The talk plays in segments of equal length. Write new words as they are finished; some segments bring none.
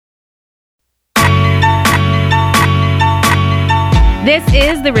This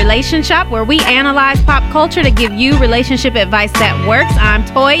is The Relation Shop, where we analyze pop culture to give you relationship advice that works. I'm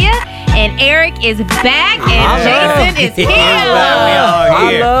Toya, and Eric is back, and Jason is here.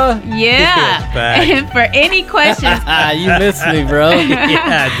 Yeah. And for any questions, you missed me, bro.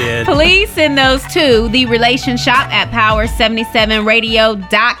 Yeah, I did. Please send those to The Relation Shop at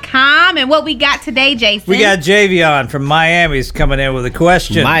power77radio.com. And what we got today, Jason? We got Javion from Miami's coming in with a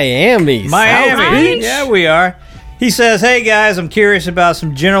question. Miami. Yeah, we are. He says, hey guys, I'm curious about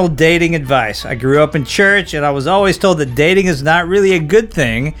some general dating advice. I grew up in church and I was always told that dating is not really a good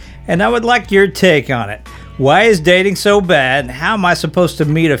thing, and I would like your take on it. Why is dating so bad, and how am I supposed to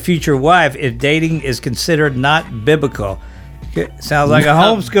meet a future wife if dating is considered not biblical? Sounds like a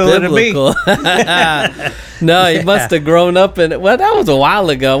homeschooler to me. No, he must have grown up in. Well, that was a while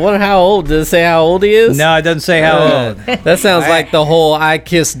ago. I wonder how old. Does it say how old he is? No, it doesn't say how old. That sounds like the whole "I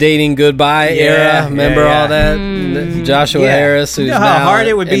Kiss Dating Goodbye" era. Remember all that? Joshua Harris, who's you know how now hard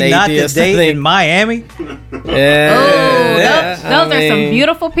it would be not to date in Miami. Those are some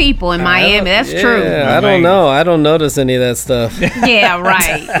beautiful people in Miami. That's true. I don't know. I don't notice any of that stuff. Yeah,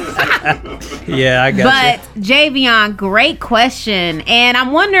 right. Yeah, I got But Javion, great question. And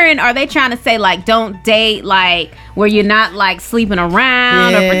I'm wondering, are they trying to say, like, don't date, like, where you're not, like, sleeping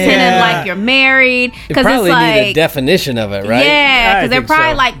around or pretending like you're married? You probably it's like, need a definition of it, right? Yeah, because they're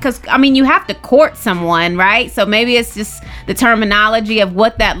probably like, because, I mean, you have to court someone, right? So maybe it's just the terminology of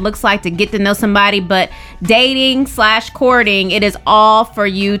what that looks like to get to know somebody. But dating/courting, it is all for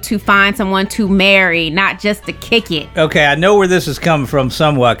you to find someone to marry, not just to kick it. Okay, I know where this is coming from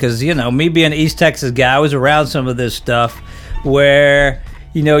somewhat, because, you know, me being an East Texas guy, I was around some of this stuff where,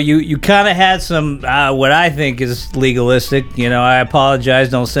 you know, you kind of had some, what I think is legalistic. You know, I apologize,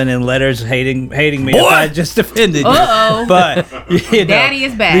 don't send in letters hating me if I just offended you. But, you know, Daddy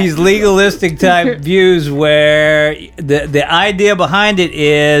is back. These legalistic type views where the idea behind it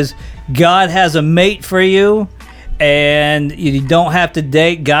is God has a mate for you, and you don't have to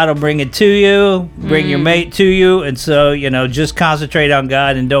date. God will bring it to you, bring your mate to you, and so, you know, just concentrate on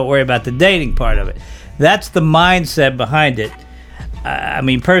God and don't worry about the dating part of it. That's the mindset behind it. I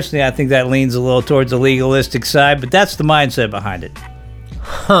mean, personally, I think that leans a little towards the legalistic side, but that's the mindset behind it.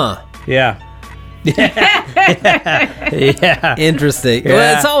 Huh. Yeah. Yeah. Interesting. Yeah.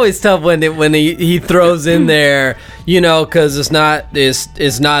 Well, it's always tough when he throws in there, you know, because it's not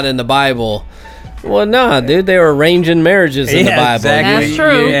in the Bible. Well, nah, dude, they were arranging marriages in the Bible. Exactly. That's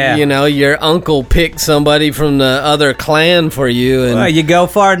true. You know, your uncle picked somebody from the other clan for you. And, Well, you go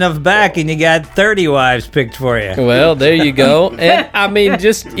far enough back and you got 30 wives picked for you. well, there you go. And I mean,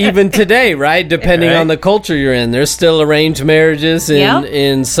 just even today, right? Depending on the culture you're in, there's still arranged marriages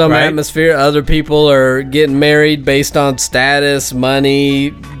in some atmosphere. Other people are getting married based on status,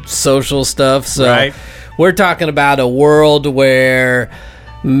 money, social stuff. So we're talking about a world where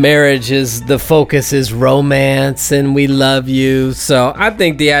marriage is the focus is romance and we love you. So I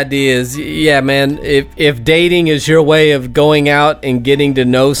think the idea is, yeah, man, if dating is your way of going out and getting to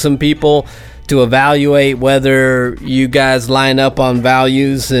know some people to evaluate whether you guys line up on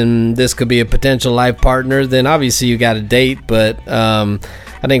values and this could be a potential life partner, then obviously you got to date. But I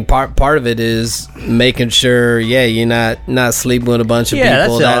think part of it is making sure, you're not sleeping with a bunch of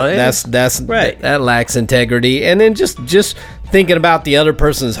people. That lacks integrity. And then just thinking about the other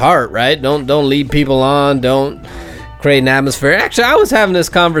person's heart, right? Don't lead people on. Don't create an atmosphere. Actually, I was having this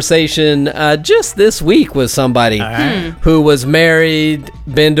conversation just this week with somebody who was married,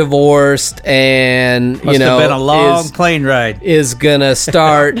 been divorced, and Must have been a long plane ride. Is gonna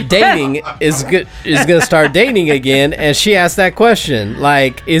start dating. is gonna start dating again, and she asked that question,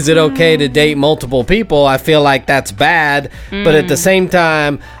 like, is it okay to date multiple people? I feel like that's bad, but at the same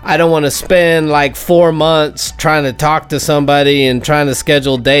time, I don't want to spend like 4 months trying to talk to somebody and trying to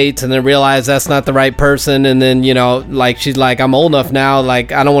schedule dates, and then realize that's not the right person, and then, you know, like, she's like, I'm old enough now,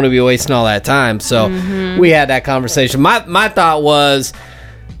 like, I don't want to be wasting all that time. So we had that conversation. My thought was,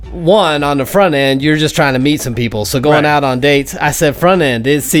 one, on the front end, you're just trying to meet some people. So going out on dates, I said front end.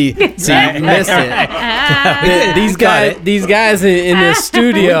 See, you missed it. These guys in the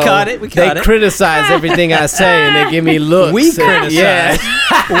studio, we they criticize everything I say, and they give me looks. We criticize.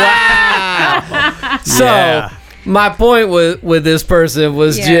 Wow. So my point with this person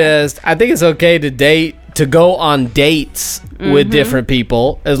was just, I think it's okay to date, to go on dates with different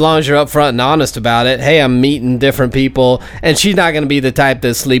people, as long as you're upfront and honest about it. Hey, I'm meeting different people, and she's not going to be the type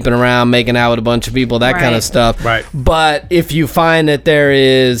that's sleeping around, making out with a bunch of people, that kind of stuff. Right. But if you find that there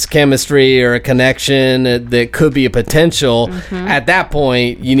is chemistry or a connection that could be a potential, at that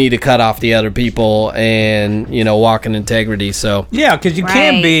point, you need to cut off the other people and, you know, walk in integrity. So yeah, because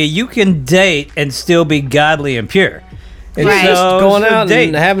you can date and still be godly and pure. And Right. Going out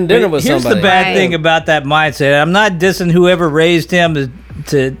and having dinner with Here's somebody. the bad Right. thing about that mindset. I'm not dissing whoever raised him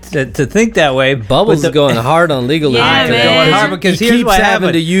to think that way. Bubbles but is going hard on legalism. Yeah, today. man. Going hard because he here's keeps what having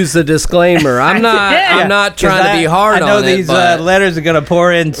happened. to use the disclaimer. I'm not trying to be hard I know on these it. But letters are going to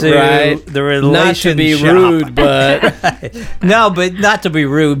pour into Right. the relationship. not to be rude, but No, but not to be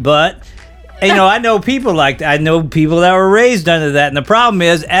rude, but I know people like that. I know people that were raised under that, and the problem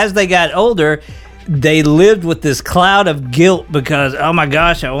is, as they got older, they lived with this cloud of guilt because, oh my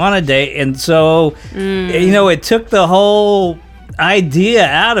gosh, I want to date, and so it took the whole idea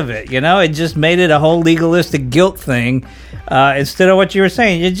out of it. It just made it a whole legalistic guilt thing. Instead of what you were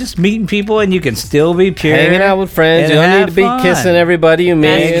saying, you're just meeting people and you can still be pure. hanging out with friends. and You don't have need to be fun. kissing everybody you meet.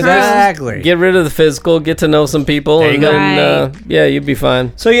 That's Just true. Exactly. Get rid of the physical. Get to know some people, There you and go. then Right. you'd be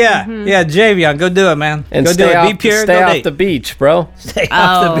fine. So Javion, go do it, man. And go do stay it. off, Be pure. stay go off date. the beach, bro. Stay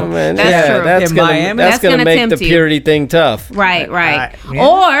off the Oh, Man, that's yeah, true. that's In gonna Miami? that's That's gonna gonna make the tempt you. purity thing tough. Right. Yeah.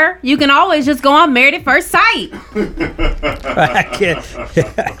 Or you can always just go on Married at First Sight. I can't.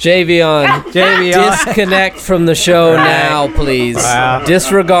 Javion, disconnect from the show now, please. Wow.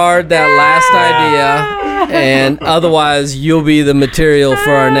 Disregard that last idea, and otherwise you'll be the material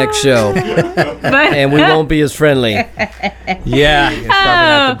for our next show, But and we won't be as friendly. Yeah, it's probably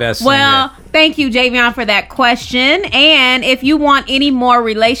not the best. Well, thank you, Javion, for that question. And if you want any more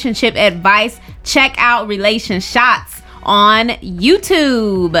relationship advice, check out Relation Shots on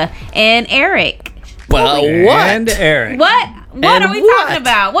YouTube. And Eric, Well, thing. what? And Eric. what And are we what? talking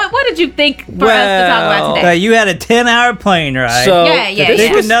about? What did you think for us to talk about today? You had a 10-hour plane ride. So Yeah.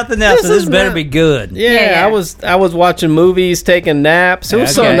 Think of nothing else. this So this is better not- be good. Yeah, Yeah. I was watching movies, taking naps. It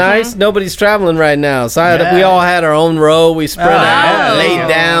was so Okay. nice. Nobody's traveling right now, so Yeah. we all had our own row. We spread out, Oh. laid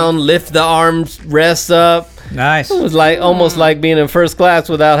down, lift the arms, rest up. Nice. It was like almost like being in first class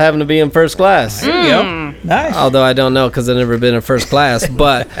without having to be in first class. There you go. Nice. Although I don't know because I've never been in first class.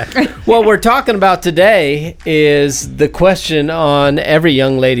 But what we're talking about today is the question on every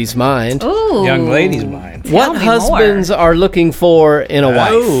young lady's mind. Ooh. Young lady's mind. What me husbands are looking for in a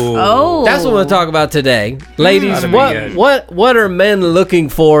wife? Oh. That's what we'll talk about today, ladies. That'd be What are men looking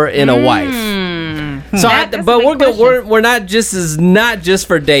for in a wife? So, That's a but big question. we're not just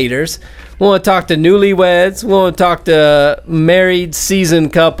for daters. We want to talk to newlyweds. We want to talk to married,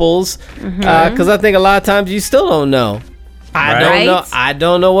 seasoned couples, because I think a lot of times you still don't know. I don't Right. know. I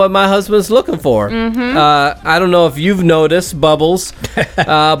don't know what my husband's looking for. I don't know if you've noticed, Bubbles,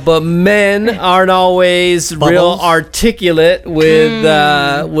 but men aren't always real Bubbles? articulate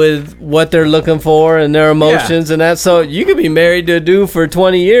with what they're looking for and their emotions and that. So you could be married to a dude for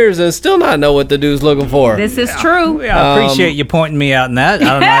 20 years and still not know what the dude's looking for. This is true. Yeah, I appreciate you pointing me out in that.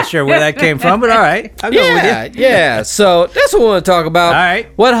 I'm not sure where that came from, but all right. I'll go with you. Yeah. So that's what we want to talk about. All right.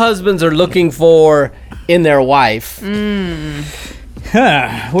 What husbands are looking for in their wife.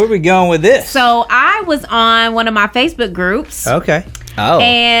 Huh, where are we going with this? So I was on one of my Facebook groups. Okay. Oh.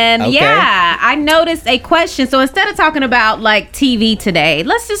 And okay. yeah, I noticed a question. So instead of talking about like TV today,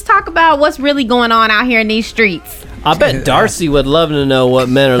 let's just talk about what's really going on out here in these streets. I bet Darcy would love to know what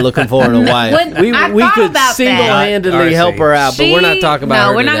men are looking for in a wife. When- I we thought could about that. single-handedly Darcy. help her out, but we're not talking about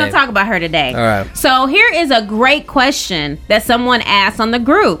her No, we're not today. going to talk about her today. All right. So here is a great question that someone asked on the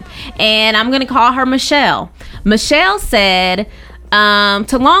group, and I'm going to call her Michelle. Michelle said,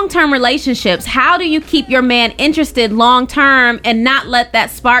 to long-term relationships, how do you keep your man interested long-term and not let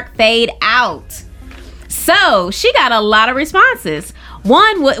that spark fade out? So she got a lot of responses.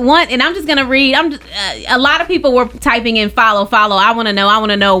 One, and I'm just gonna read. A lot of people were typing in follow. I want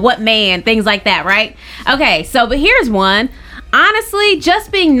to know what man, things like that, right? Okay, so but here's one. Honestly,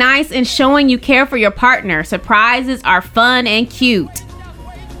 just being nice and showing you care for your partner. Surprises are fun and cute.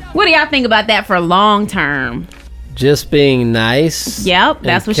 What do y'all think about that for long term? Just being nice. Yep,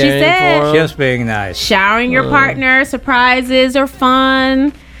 that's and what she caring said. for 'em. Just being nice. Showering your partner, surprises are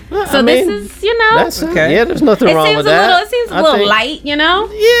fun. So I this mean, is, you know, That's Okay. Yeah, there's nothing it wrong seems with a that. little. It seems a I little think- light, you know.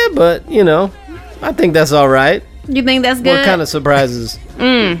 Yeah, but I think that's all right. You think that's good? What kind of surprises?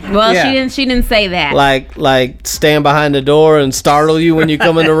 Well, Yeah. she didn't say that. like stand behind the door and startle you when you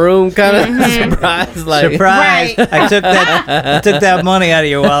come in the room, kind of Mm-hmm. surprise. Like Surprise! Right. I took that money out of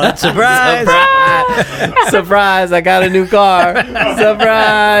your wallet. Surprise! Surprise! I got a new car.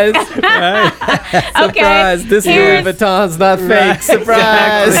 Surprise! Surprise! This Louis here's- Vuitton's not fake.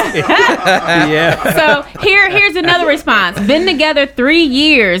 Surprise! Yeah. So here's another response. Been together 3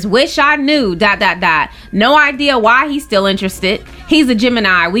 years. Wish I knew. ... No idea why he's still interested. He's a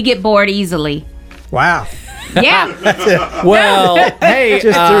Gemini. We get bored easily. Wow. Yeah. Well, hey,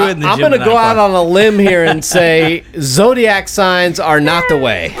 Just threw it in the I'm going to Gemini go out part. on a limb here and say zodiac signs are not the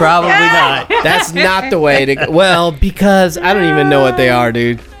way. Probably not. That's not the way to go. Well, because I don't even know what they are,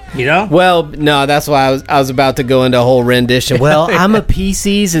 dude. You know? Well, no, that's why I was about to go into a whole rendition. Well, I'm a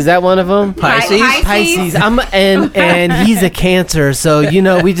Pisces. Is that one of them? Pisces? Pisces. And he's a Cancer, so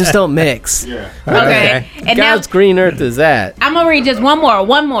we just don't mix. Okay. Okay. And now God's green earth is that. I'm gonna read just one more,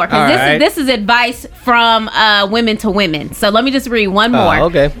 because All right. this is advice from women to women. So let me just read one more.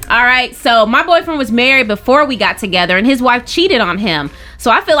 okay. All right. So my boyfriend was married before we got together, and his wife cheated on him. So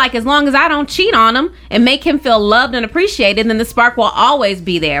I feel like as long as I don't cheat on him and make him feel loved and appreciated, then the spark will always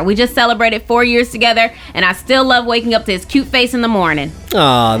be there. We just celebrated 4 years together, and I still love waking up to his cute face in the morning.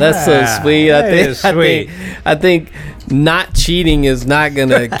 Oh, that's so sweet. that is sweet. I think not cheating is not going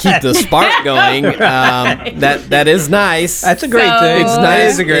to keep the spark going. That is nice. That's a great So- thing. It's That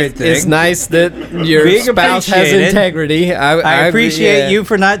nice. is a great thing. It's nice that your Being spouse has appreciated. integrity. I appreciate you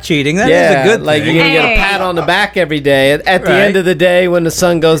for not cheating. That is Yeah, a good like thing. you're gonna get Hey. a pat on the back every day. At the Right. end of the day, when the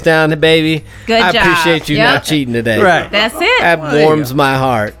sun goes down, baby, Good I job. appreciate you Yep. not cheating today. Right. That's it. That there you warms go. my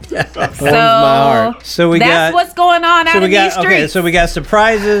heart. Warms So my heart. So we that's got what's going on out so we in got these streets. so we got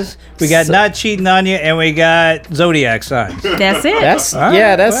surprises, we got not cheating on you, and we got zodiac signs. That's it. That's All right,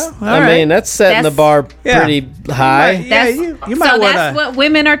 yeah. That's well, all I right. mean that's setting the That's- bar Yeah. pretty high. Yeah, That's, you might so wanna- that's what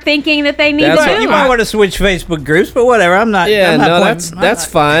women are thinking that they need That's to what do. You might want to switch Facebook groups, but whatever. I'm not. Yeah, I'm not no, pointing- that's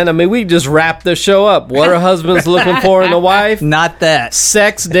fine. I mean, we just wrap the show up. What are husbands looking for in a wife? not that.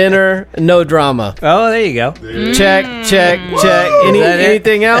 Sex, dinner, no drama. Oh, there you go. Check, check, check. Is that it?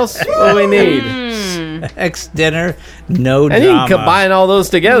 Anything else? What we need? Ex dinner, no And you drama. can combine all those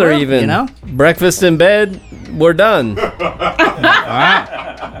together, Well, even. you know. Breakfast in bed, we're done. All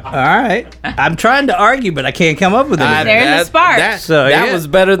right. I'm trying to argue, but I can't come up with anything. There's the spark. That, So, that yeah. was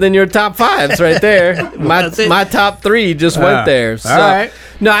better than your top fives right there. my That's it. my top three just went there. So, all right.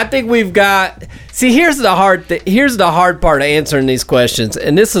 No, I think we've got. See, here's the hard part of answering these questions,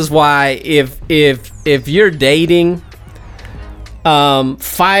 and this is why if you're dating,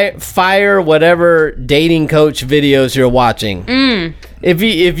 fire whatever dating coach videos you're watching. If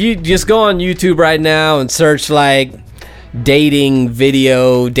you just go on YouTube right now and search like dating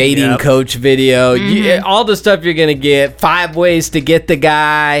Yep. coach video, all the stuff you're gonna get, 5 ways to get the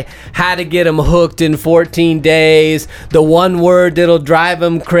guy, how to get him hooked in 14 days, the one word that'll drive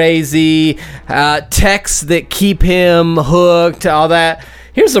him crazy, texts that keep him hooked, all that.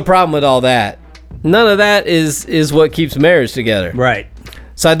 Here's the problem with all that. None of that is what keeps marriage together. Right.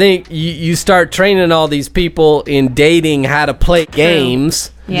 So I think you start training all these people in dating how to play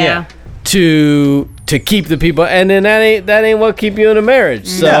games Yeah. to keep the people, and then that ain't what keep you in a marriage.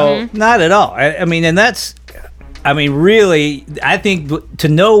 So No, not at all. I mean, and that's, I mean, really, I think to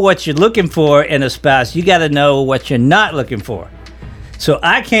know what you're looking for in a spouse, you got to know what you're not looking for. So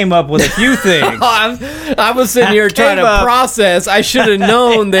I came up with a few things. I was sitting here trying came to up- process. I should have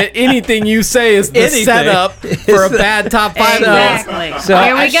known that anything you say is the Anything. setup for a bad top 5 list. Exactly. So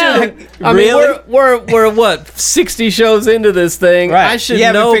Here we I go. I mean, Really? we're what 60 shows into this thing. Right. I should You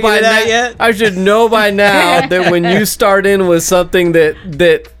haven't know figured by it now. out yet? I should know by now that when you start in with something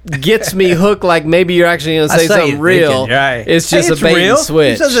that gets me hooked, like maybe you're actually going to I say saw you something real. thinking, right. It's just Hey, a bait real. and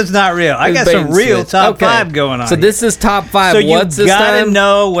switch. He says it's not real. I It's got bait some and real switch. top Okay. 5 going on. So here. this is top 5. So you What's this gotta time?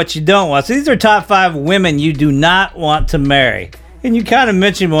 know what you don't want. So these are top 5 women you do not want to marry. And you kind of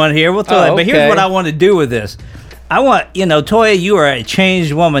mentioned one here. We'll throw Oh, that. But here's okay. what I want to do with this. I want, Toya, you are a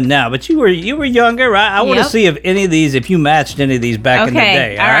changed woman now, but you were younger, right? I want to Yep. see if you matched any of these back in the Okay.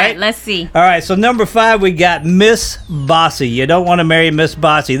 day. All right. Let's see. All right, so number 5, we got Miss Bossy. You don't want to marry Miss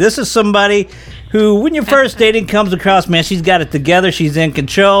Bossy. This is somebody who, when you're first dating, comes across, man, she's got it together, she's in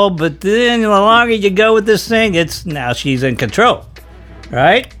control, but then the longer you go with this thing, it's now she's in control,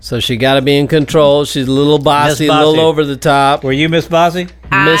 right? So she got to be in control. She's a little bossy, a Bossy. little over the top. Were you Miss Bossy?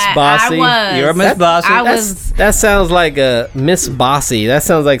 Miss Bossy. I was. You're a Miss Bossy. I That's- was, That sounds like a Miss Bossy. That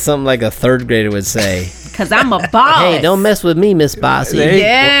sounds like something like a 3rd grader would say. because I'm a boss. Hey, don't mess with me, Miss Bossy. There you-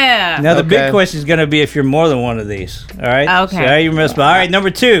 Yeah. Now, the Okay. big question is going to be if you're more than one of these, all right? Okay. So how you Miss Bossy? All right, number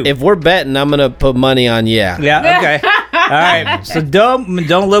 2. If we're betting, I'm gonna put money on yeah. Yeah, okay. All right. So don't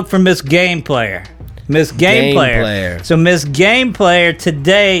look for Miss Game Player. Miss Game, Game player. Player. So Miss Game Player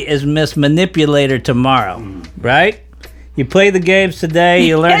today is Miss Manipulator tomorrow, right? You play the games today.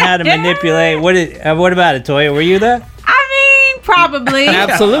 You learn how to manipulate. What about it, Toya? Were you there? I mean, probably.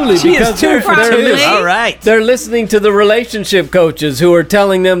 Absolutely, She because is 2 for Probably. 2. All right. they're listening to the relationship coaches who are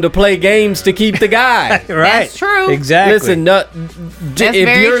telling them to play games to keep the guy. Right. That's true. Exactly. Listen, That's if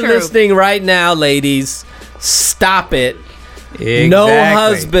very you're true. listening right now, ladies, stop it. Exactly. No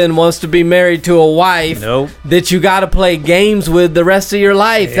husband wants to be married to a wife that you got to play games with the rest of your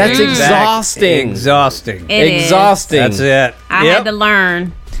life. That's exhausting. Exhausting. It That's it. I had to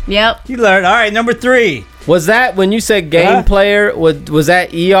learn. Yep. You learned. All right, number 3. Was that when you said game player? Was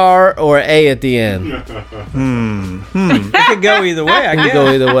that ER or A at the end? It could go either way. I could go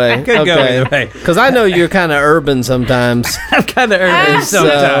either way. Could go either way. Because I know you're kind of urban sometimes. I'm kind of urban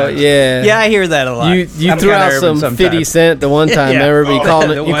sometimes. Yeah, I hear that a lot. You threw out some 50 Cent the one time. Remember,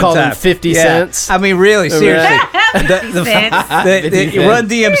 you called him 50 cents. I mean, really, seriously. The Run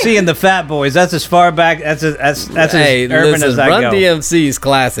DMC and the Fat Boys. That's as far back. That's as urban as I go. Run DMC's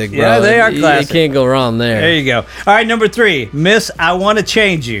classic, bro. Yeah, they are classic. You can't go wrong there. There you go. All right, number 3, Miss, I Want to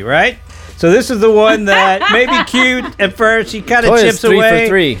Change You, right? So this is the one that may be cute at first. She kind of chips away.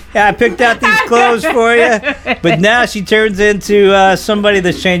 3 for 3. Yeah, I picked out these clothes for you. But now she turns into somebody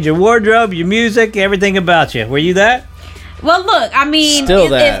that's changed your wardrobe, your music, everything about you. Were you that? Well, look, I mean,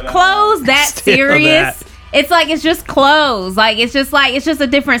 if clothes that serious, it's just clothes. It's just a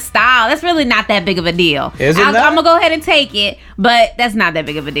different style. That's really not that big of a deal. I'm gonna go ahead and take it, but that's not that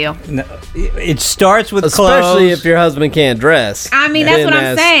big of a deal. No, it starts with especially clothes. Especially if your husband can't dress. I mean, that's what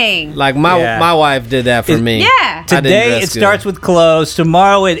I'm saying. Like my wife did that for me. Yeah. Today it starts with clothes.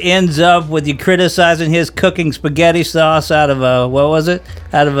 Tomorrow it ends up with you criticizing his cooking spaghetti sauce out of a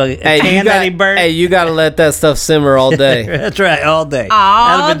can that he burnt. Hey, you got to let that stuff simmer all day. That's right, all day.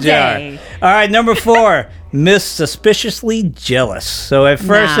 All day. All right, number 4. Miss Suspiciously Jealous. So at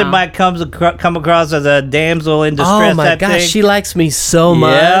first it might come across as a damsel in distress. Oh my gosh, she likes me so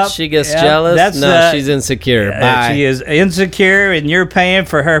much. She gets jealous. She's insecure. Bye. She is insecure, and you're paying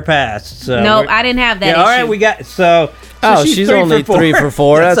for her past. So nope, I didn't have that. Yeah, all right, we got she's only 3 for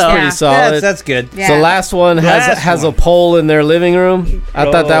 4. That's pretty solid. That's good. Yeah. So last one has a pole in their living room. I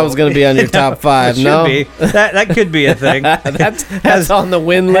thought that was going to be on your top 5. No, that could be a thing. that's on the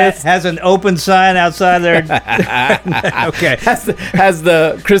win list. Has an open sign outside there. Okay. Has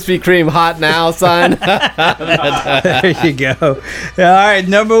the Krispy Kreme hot now sign. There you go. All right,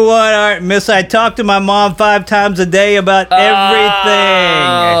 number 1. All right, Miss, I talk to my mom 5 times a day about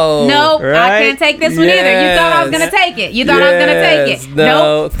everything. Nope, right? I can't take this one either. You thought I was going to take it. You thought I was going to take it.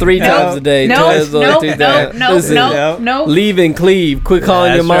 No, 3 times a day. No. Leave and cleave. Quit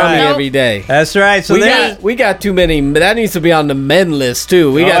calling your mommy every day. That's right. So we got too many. That needs to be on the men list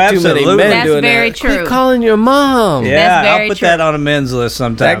too. We got too many men doing that. That's very true. Quit calling your mom. Yeah, I'll put that on a men's list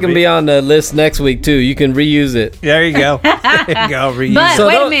sometime. That can be on the list next week too. You can reuse it. There you go. Reuse. But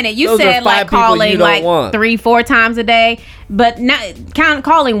wait a minute. You said like calling like 3-4 times a day. But not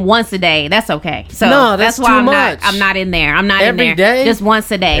calling once a day. That's okay. So that's why I'm not in there. I'm not every in there. Day? Just once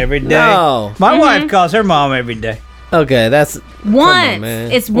a day. Every day. No. My wife calls her mom every day. Okay, that's once.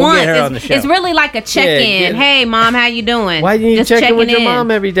 It's once. Get her on the show. It's really like a check-in. Hey, mom, how you doing? Why do you need to check in with your mom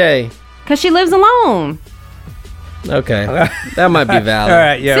every day? Because she lives alone. Okay, that might be valid. All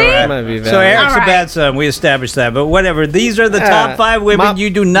right, yeah, right. That might be valid. So Eric's a bad son. We established that, but whatever. These are the top 5 women you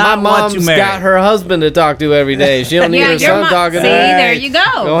do not want to marry. My mom's got her husband to talk to every day. She don't need her son talking to her. See, there you go.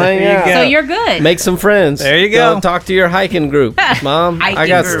 Go hang out. So you're good. Make some friends. There you go. Talk to your hiking group, Mom. I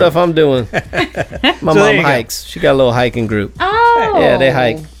got stuff I'm doing. My mom hikes. She got a little hiking group. Oh, yeah, they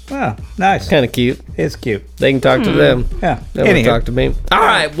hike. Oh, nice. Kind of cute. It's cute. They can talk to them. Yeah. They won't talk to me. All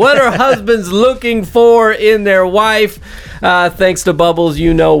right. What are husbands looking for in their wife? Thanks to Bubbles,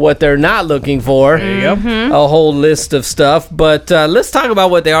 you know what they're not looking for. There you go. A whole list of stuff. But let's talk about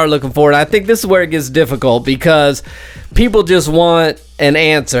what they are looking for. And I think this is where it gets difficult because people just want an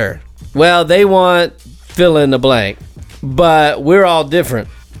answer. Well, they want fill in the blank. But we're all different.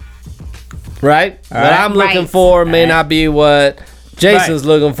 Right? What I'm looking for may not be what Jason's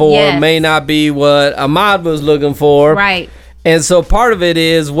looking for, may not be what Ahmad was looking for. Right. And so part of it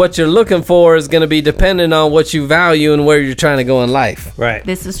is what you're looking for is going to be dependent on what you value and where you're trying to go in life. Right.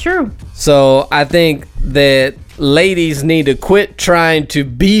 This is true. So I think that ladies need to quit trying to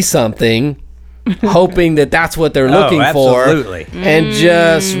be something, hoping that that's what they're looking for. And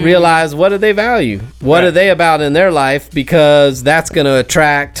just realize what do they value? What are they about in their life? Because that's going to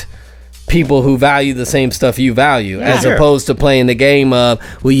attract people who value the same stuff you value, as opposed to playing the game of,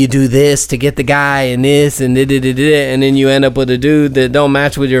 well, you do this to get the guy and this and and then you end up with a dude that don't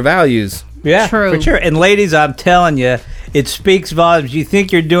match with your values. Yeah, true. For sure. And ladies, I'm telling you, it speaks volumes. You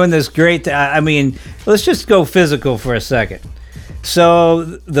think you're doing this great. I mean, let's just go physical for a second. So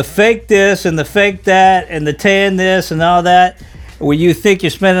the fake this and the fake that and the tan this and all that, where you think you're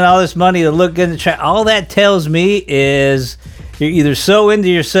spending all this money to look good, all that tells me is you're either so into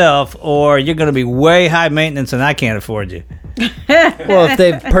yourself or you're going to be way high maintenance and I can't afford you. Well, if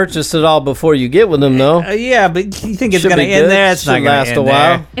they've purchased it all before you get with them, though. Yeah, but you think it's Should going to be end good. there? It's Should not going last to a end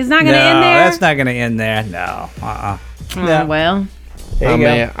while. there. It's not going to end there? That's not going to end there. No. No. Well. I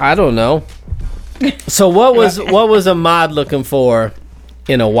mean, I don't know. So what was Ahmad looking for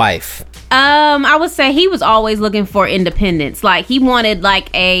in a wife? I would say he was always looking for independence. Like he wanted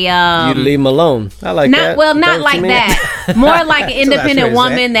like a You leave him alone. I like that. Well, not Don't like you mean? that. More like an independent what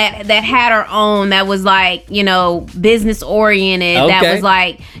I woman that had her own. That was like business oriented. Okay. That was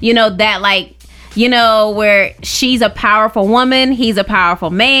like where she's a powerful woman, he's a powerful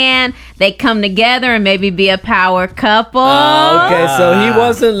man. They come together and maybe be a power couple. Okay, so he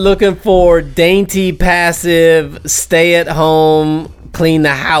wasn't looking for dainty, passive, stay at home, clean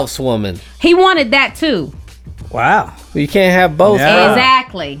the house woman. He wanted that too. Wow. You can't have both. Yeah.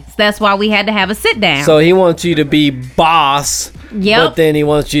 Exactly. So that's why we had to have a sit down. So he wants you to be boss, Yep. but then he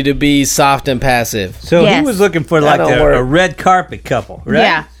wants you to be soft and passive. So Yes. he was looking for like don't work. a red carpet couple, right?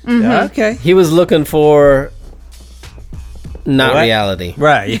 Yeah. Yeah, okay. He was looking for not What? reality.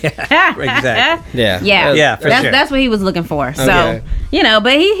 Right. Yeah. Exactly. Yeah. Yeah. Yeah, for that's, sure. That's what he was looking for. So, Okay.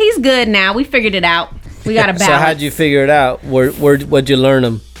 but he's good now. We figured it out. We got a balance. So how'd you figure it out? Where'd you learn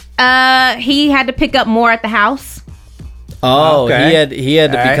him? He had to pick up more at the house. Oh, Okay. he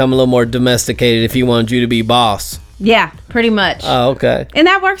had to All right. become a little more domesticated if he wanted you to be boss. Yeah, pretty much. Oh, okay. And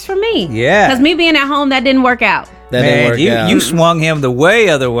that works for me. Yeah. Because me being at home, that didn't work out. That didn't Man, work you, out. you swung him the way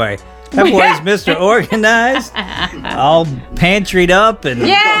other way. That boy's Mr. Organized, all pantryed up, and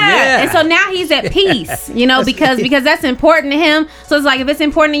Yeah. And so now he's at peace, because that's important to him. So it's like, if it's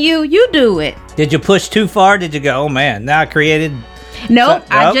important to you, you do it. Did you push too far? Did you go, oh man, now I created? Nope.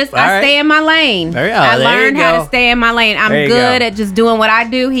 So- I nope, just, all I right. stay in my lane. There you go. I There learned you how go. to stay in my lane. I'm There you good go. at just doing what I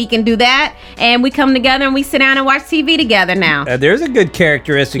do. He can do that. And we come together and we sit down and watch TV together now. There's a good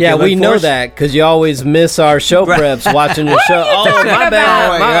characteristic. Yeah, you look we know for. that because you always miss our show Right. preps watching your show. Oh, talking my about?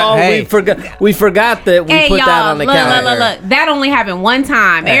 bad. Hey. We forgot that we Hey, put y'all, that on the look, calendar. look. That only happened one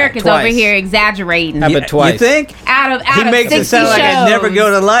time. Yeah, Eric is twice. over here exaggerating. Happened twice. You think? Out of He makes 60 it sound like I never shows.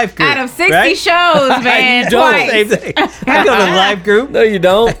 go to life group. Out of 60 right? shows, man. You don't. Twice. Same thing. I go to life group. No, you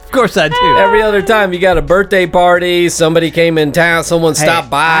don't. Of course I do. Every other time you got a birthday party, somebody came in town, someone Hey, stopped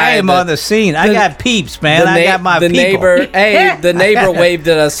by. I am on the scene. I got peeps, man. I got my people. neighbor. Hey, the neighbor waved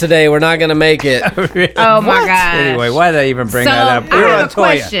at us today. We're not gonna make it. Oh, my gosh. Anyway, why did I even bring So that up? I We're have on a Toya.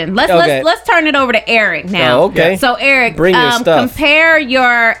 question. Okay. Let's turn it over to Eric now. Oh, okay. So Eric, Bring your stuff. compare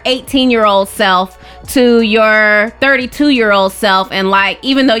your 18-year-old self to your 32-year-old self, and like,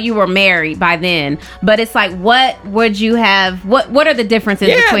 even though you were married by then, but it's like, what would you have? What are the differences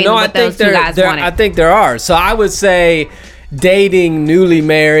between what those two guys wanted? I think there are. So I would say, dating newly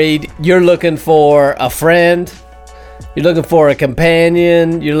married, you're looking for a friend. You're looking for a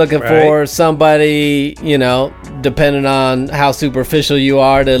companion. You're looking for somebody, depending on how superficial you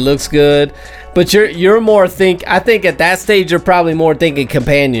are, that looks good. But you're more I think at that stage you're probably more thinking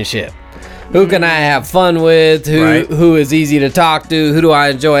companionship. Who can I have fun with? Who is easy to talk to? Who do I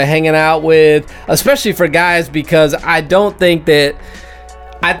enjoy hanging out with? Especially for guys, because I think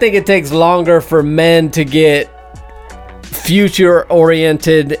it takes longer for men to get future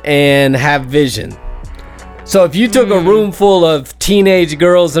oriented and have vision. So if you took a room full of teenage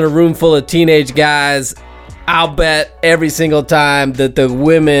girls and a room full of teenage guys, I'll bet every single time that the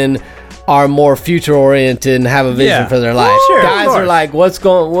women are more future oriented and have a vision for their life. Sure, Guys of are like, what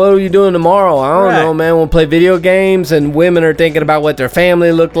are you doing tomorrow? I don't know, man. We'll play video games, and women are thinking about what their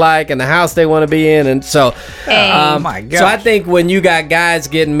family look like and the house they want to be in. And so, Oh my God. so I think when you got guys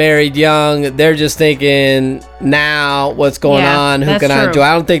getting married young, they're just thinking, now what's going on? Who that's can I true. enjoy?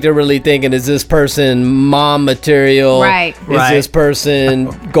 I don't think they're really thinking, is this person mom material? Right. Is this person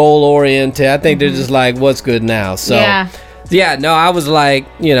goal oriented? I think they're just like, what's good now? So no, I was like,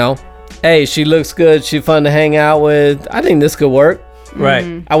 hey, she looks good. She's fun to hang out with. I think this could work.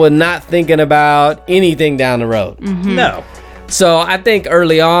 Right. I was not thinking about anything down the road. No. So I think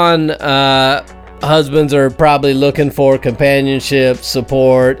early on, husbands are probably looking for companionship,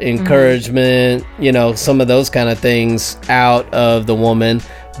 support, encouragement, some of those kind of things out of the woman.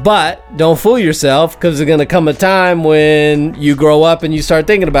 But don't fool yourself, because there's going to come a time when you grow up and you start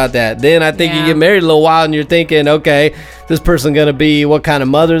thinking about that. Then I think you get married a little while and you're thinking, okay, this person going to be, what kind of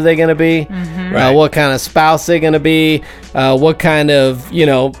mother are they going to be? What kind of spouse they going to be? What kind of,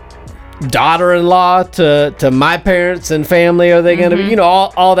 daughter-in-law to my parents and family are they going to be?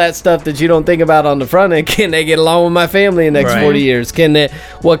 All that stuff that you don't think about on the front end. Can they get along with my family in the next 40 years? Can they,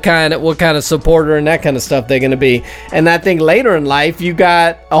 what kind of supporter and that kind of stuff they're going to be? And I think later in life you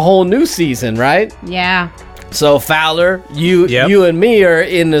got a whole new season, right?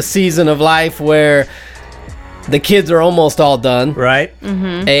 The kids are almost all done. Right.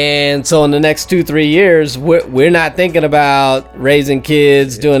 And so in the next 2-3 years, we're not thinking about raising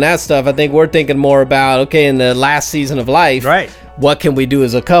kids, doing that stuff. I think we're thinking more about, okay, in the last season of life, Right. what can we do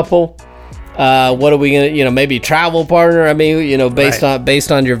as a couple? What are we gonna, maybe travel partner? I mean,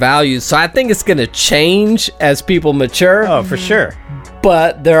 based on your values. So I think it's gonna change as people mature. Oh, for sure.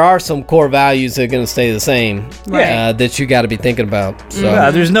 But there are some core values that are going to stay the same Right. that you got to be thinking about.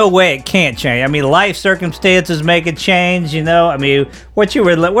 So There's no way it can't change. I mean, life circumstances make it change, I mean, what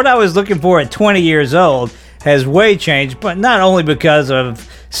I was looking for at 20 years old has way changed, but not only because of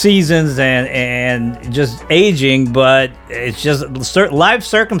seasons and just aging, but it's just life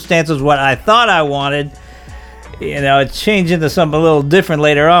circumstances, what I thought I wanted. It changed into something a little different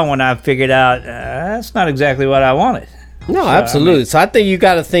later on when I figured out that's not exactly what I wanted. No, absolutely. So I think you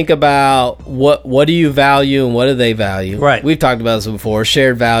got to think about what do you value and what do they value. Right. We've talked about this before,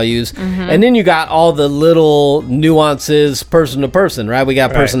 shared values. And then you got all the little nuances person to person, right? We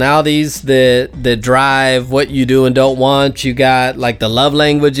got personalities that drive what you do and don't want. You got like the love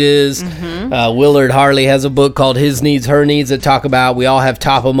languages. Willard Harley has a book called His Needs, Her Needs that talk about we all have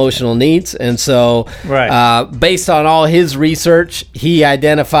top emotional needs. And so based on all his research, he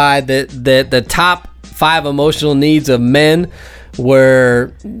identified that the top 5 emotional needs of men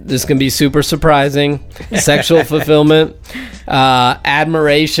were, this can be super surprising, sexual fulfillment,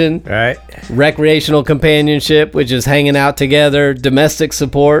 admiration, recreational companionship, which is hanging out together, domestic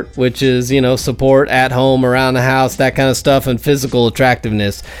support, which is, support at home, around the house, that kind of stuff, and physical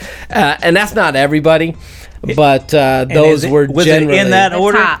attractiveness. And that's not everybody, but those were generally in that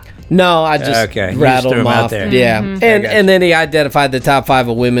order. Top. No, I just rattled them off. Yeah, and then he identified the top 5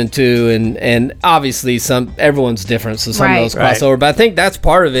 of women too, and obviously everyone's different, so some of those cross over. But I think that's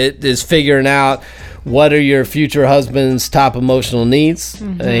part of it is figuring out what are your future husband's top emotional needs,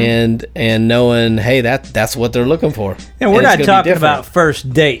 and knowing, hey, that's what they're looking for. And we're not talking about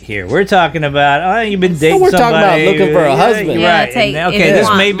first date here. We're talking about you've been dating we're somebody. We're talking about looking for a husband. Right. This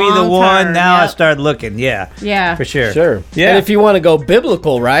may be the one. Now I start looking. Yeah, for sure. Yeah. And if you want to go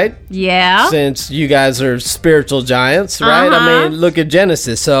biblical, right? Yeah. Since you guys are spiritual giants, right? I mean, look at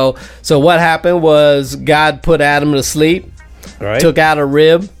Genesis. So what happened was God put Adam to sleep. Took out a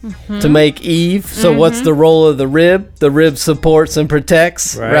rib to make Eve. So what's the role of the rib? The rib supports and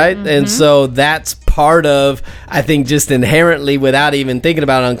protects, right? And so that's part of, I think, just inherently, without even thinking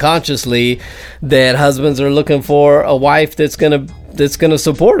about it unconsciously, that husbands are looking for a wife that's going to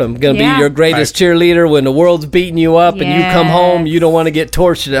support them, going to be your greatest cheerleader when the world's beating you up and you come home. You don't want to get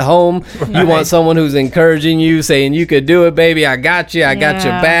tortured at home. You want someone who's encouraging you, saying, you could do it, baby. I got you. I got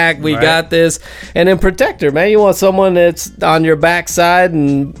your back. We got this. And then protector, man. You want someone that's on your backside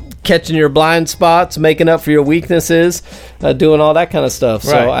and catching your blind spots, making up for your weaknesses, doing all that kind of stuff.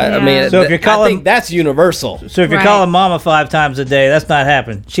 So, I mean, so if I think that's universal. So if you're calling mama 5 times a day, that's not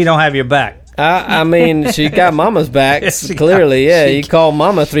happening. She don't have your back. I mean, she got mama's back, clearly. You call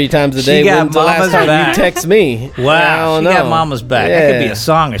mama 3 times a day. When's the last time you text me? Wow, she got mama's back. That could be a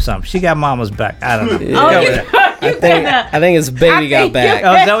song or something. She got mama's back. I don't know. I think it's baby got back.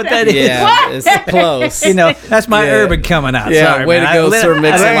 Oh, is that what that is? Yeah, it's close. That's my urban coming out. Yeah, sorry, way man. to go, Sir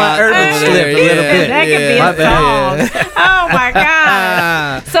Mix-a-Lot. I let my urban slip a little bit. That could be a song. Oh, my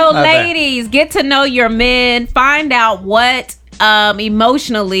God. So, ladies, get to know your men. Find out what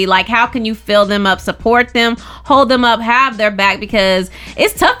emotionally, like, how can you fill them up, support them, hold them up, have their back, because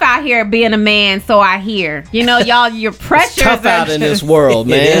it's tough out here being a man. So I hear, y'all, your pressures it's tough out in this world,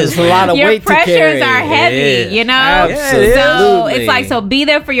 man. There's a lot of weight to carry. Your pressures are heavy, Absolutely. So it's like, so be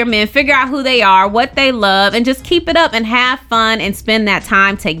there for your men, figure out who they are, what they love, and just keep it up and have fun and spend that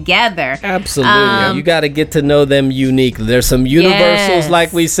time together. Absolutely. You got to get to know them uniquely. There's some universals,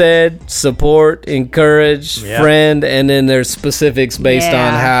 like we said: support, encourage, friend, and then there's specifics based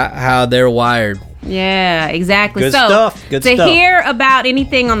on how they're wired. Yeah, exactly. Good so stuff. Good to stuff. hear about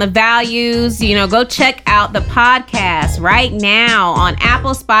anything on the values, go check out the podcast right now on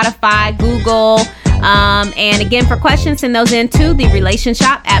Apple, Spotify, Google. And again, for questions, send those into the relationship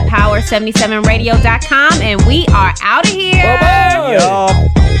at power77radio.com. And we are out of here. Bye-bye.